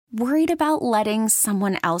Worried about letting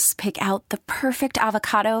someone else pick out the perfect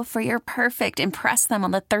avocado for your perfect impress them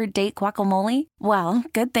on the third date guacamole? Well,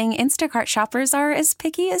 good thing Instacart shoppers are as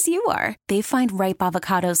picky as you are. They find ripe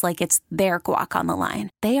avocados like it's their guac on the line.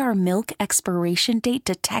 They are milk expiration date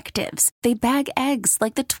detectives. They bag eggs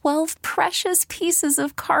like the 12 precious pieces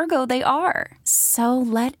of cargo they are. So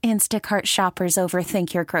let Instacart shoppers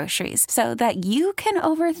overthink your groceries so that you can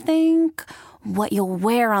overthink what you'll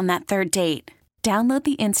wear on that third date. Download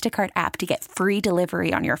the Instacart app to get free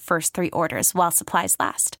delivery on your first 3 orders while supplies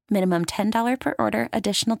last. Minimum $10 per order.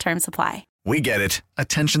 Additional terms apply. We get it.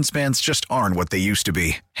 Attention spans just aren't what they used to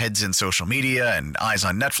be. Heads in social media and eyes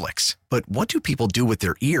on Netflix. But what do people do with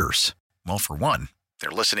their ears? Well, for one, they're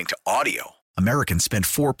listening to audio. Americans spend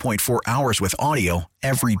 4.4 hours with audio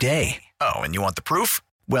every day. Oh, and you want the proof?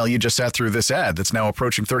 Well, you just sat through this ad that's now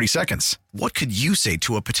approaching 30 seconds. What could you say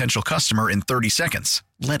to a potential customer in 30 seconds?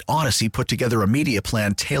 Let Odyssey put together a media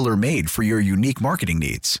plan tailor-made for your unique marketing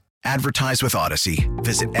needs. Advertise with Odyssey.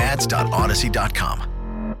 Visit ads.odyssey.com.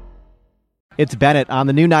 It's Bennett on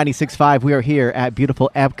the new 96.5. We are here at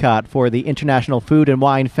beautiful Epcot for the International Food and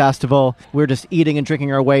Wine Festival. We're just eating and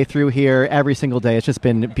drinking our way through here every single day. It's just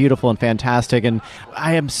been beautiful and fantastic. And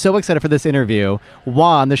I am so excited for this interview.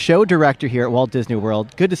 Juan, the show director here at Walt Disney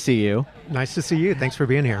World. Good to see you. Nice to see you. Thanks for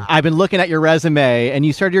being here. I've been looking at your resume, and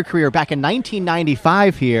you started your career back in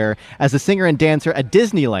 1995 here as a singer and dancer at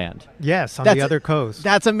Disneyland. Yes, on the other coast.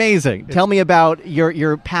 That's amazing. Tell me about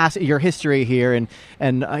your past, your history here,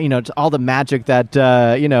 and all the magic that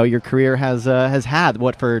your career has had.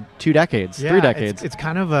 What, for 2 decades, 3 decades? It's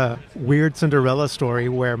kind of a weird Cinderella story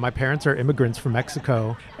where my parents are immigrants from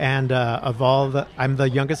Mexico, and I'm the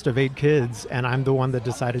youngest of 8 kids, and I'm the one that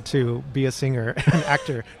decided to be a singer and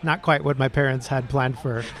actor. Not quite what my parents had planned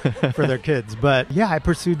for their kids, but yeah, I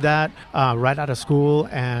pursued that right out of school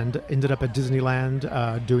and ended up at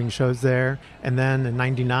Disneyland doing shows there, and then in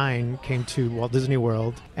 '99 came to Walt Disney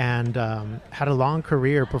World and had a long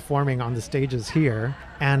career performing on the stages here.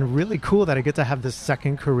 And really cool that I get to have this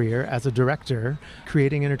second career as a director,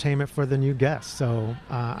 creating entertainment for the new guests. So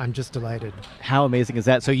I'm just delighted. How amazing is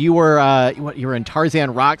that? So you were in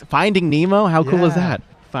Tarzan Rock, Finding Nemo. How cool is that?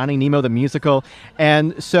 Finding Nemo, the musical.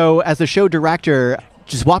 And so as a show director,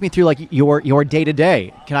 just walk me through like your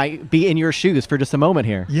day-to-day. Can I be in your shoes for just a moment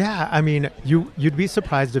here? Yeah, I mean, you'd be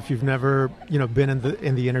surprised if you've never been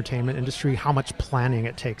in the entertainment industry how much planning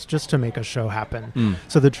it takes just to make a show happen.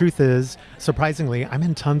 So the truth is, surprisingly, I'm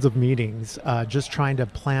in tons of meetings just trying to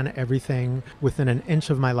plan everything within an inch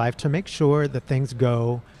of my life to make sure that things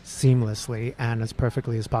go seamlessly and as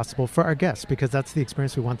perfectly as possible for our guests, because that's the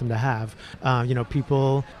experience we want them to have.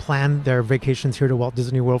 People plan their vacations here to Walt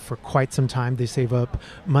Disney World for quite some time. They save up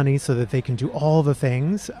money so that they can do all the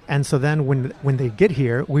things. And so then when they get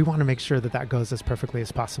here, we want to make sure that goes as perfectly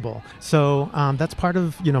as possible. So that's part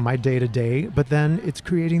of, my day-to-day, but then it's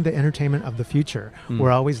creating the entertainment of the future.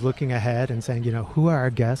 We're always looking ahead and saying, who are our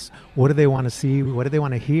guests? What do they want to see? What do they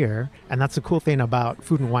want to hear? And that's the cool thing about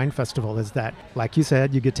Food and Wine Festival is that, like you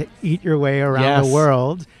said, you get to eat your way around the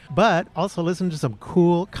world, but also listen to some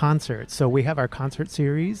cool concerts. So we have our concert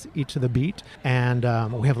series, Each of the Beat, and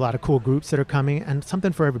we have a lot of cool groups that are coming, and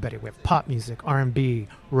something for everybody. We have pop music, R&B,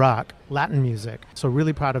 rock, Latin music. So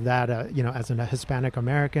really proud of that, as a Hispanic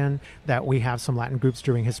American, that we have some Latin groups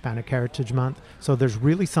during Hispanic Heritage Month. So there's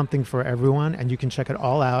really something for everyone, and you can check it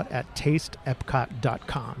all out at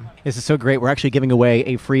tasteepcot.com. This is so great. We're actually giving away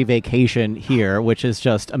a free vacation here, which is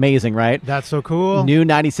just amazing, right? That's so cool. New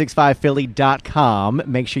 965philly.com.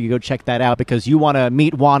 Make sure you go check that out because you want to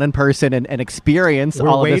meet Juan in person and experience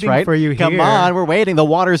all of this, right? We're waiting for you Come here. on, we're waiting. The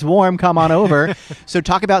water's warm. Come on over. So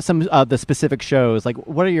talk about some of the specific shows. Like,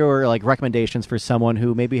 what are your recommendations for someone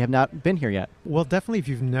who maybe have not been here yet? Well, definitely if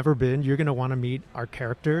you've never been, you're going to want to meet our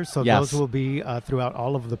characters. So those will be throughout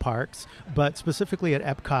all of the parks. But specifically at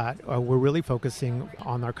Epcot, we're really focusing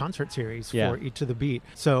on our concert series for Each of the Beat.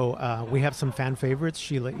 So we have some fan favorites.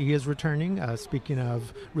 Sheila E. is returning. Speaking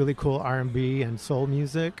of really cool R&B and soul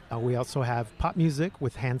music, we also have pop music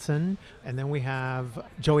with Hanson. And then we have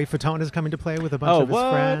Joey Fatone is coming to play with a bunch of his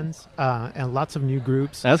friends and lots of new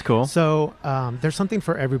groups. That's cool. So there's something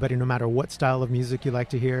for everybody, no matter what style of music you like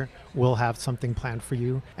to hear. We'll have something planned for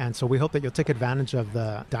you. And so we hope that you'll take advantage of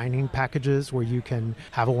the dining packages where you can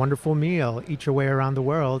have a wonderful meal, eat your way around the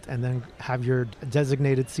world, and then have your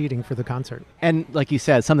designated seating for the concert. And like you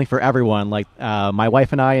said, something for everyone. Like my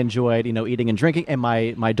wife and I enjoyed, eating and drinking. And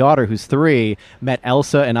my daughter, who's 3, met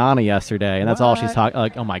Elsa and Anna yesterday. And that's all she's talking.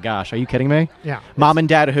 Like, oh my gosh, are you kidding me? Yeah. Mom and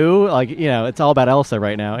Dad who? It's all about Elsa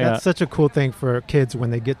right now. That's such a cool thing for kids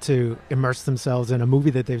when they get to immerse themselves in a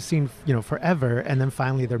movie that they've seen, forever. And then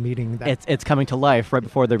finally they're meeting creating that. It's coming to life right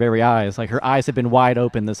before their very eyes. Like, her eyes have been wide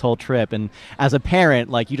open this whole trip. And as a parent,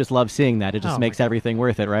 like, you just love seeing that. It just makes everything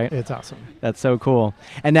worth it, right? It's awesome. That's so cool.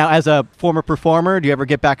 And now, as a former performer, do you ever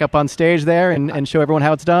get back up on stage there and show everyone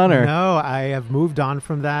how it's done? Or? No, I have moved on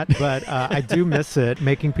from that, but I do miss it,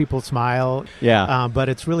 making people smile. Yeah. But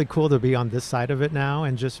it's really cool to be on this side of it now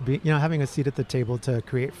and just be, having a seat at the table to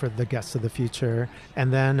create for the guests of the future.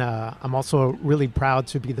 And then I'm also really proud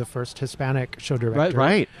to be the first Hispanic show director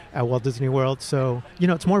at Walt Disney World. So,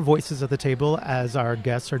 it's more voices at the table. As our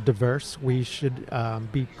guests are diverse, we should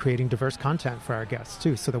be creating diverse content for our guests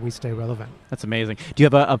too, so that we stay relevant. That's amazing. Do you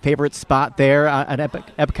have a favorite spot there at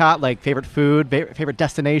Epcot, like favorite food, favorite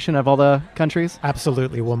destination of all the countries?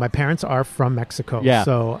 Absolutely. Well, my parents are from Mexico. Yeah.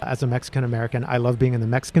 So as a Mexican American, I love being in the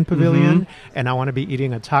Mexican pavilion, and I want to be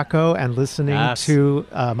eating a taco and listening to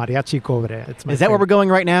Mariachi Cobre. Is that where we're going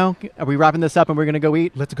right now? Are we wrapping this up and we're going to go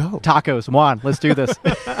eat? Let's go. Tacos. Juan, let's do this.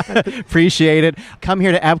 Appreciate it. Come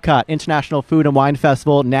here to Epcot International Food and Wine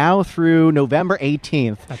Festival now through November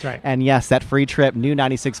 18th. That's right. And yes, that free trip,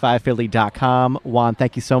 new965philly.com. Juan,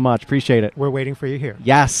 thank you so much. Appreciate it. We're waiting for you here.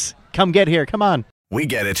 Yes. Come get here. Come on. We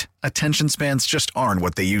get it. Attention spans just aren't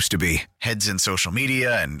what they used to be. Heads in social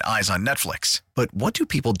media and eyes on Netflix. But what do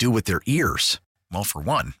people do with their ears? Well, for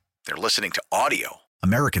one, they're listening to audio.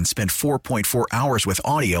 Americans spend 4.4 hours with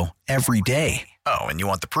audio every day. Oh, and you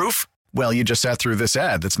want the proof? Well, you just sat through this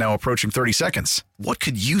ad that's now approaching 30 seconds. What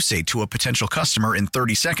could you say to a potential customer in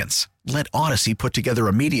 30 seconds? Let Odyssey put together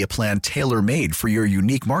a media plan tailor-made for your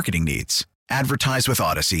unique marketing needs. Advertise with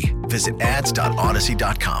Odyssey. Visit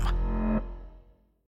ads.odyssey.com.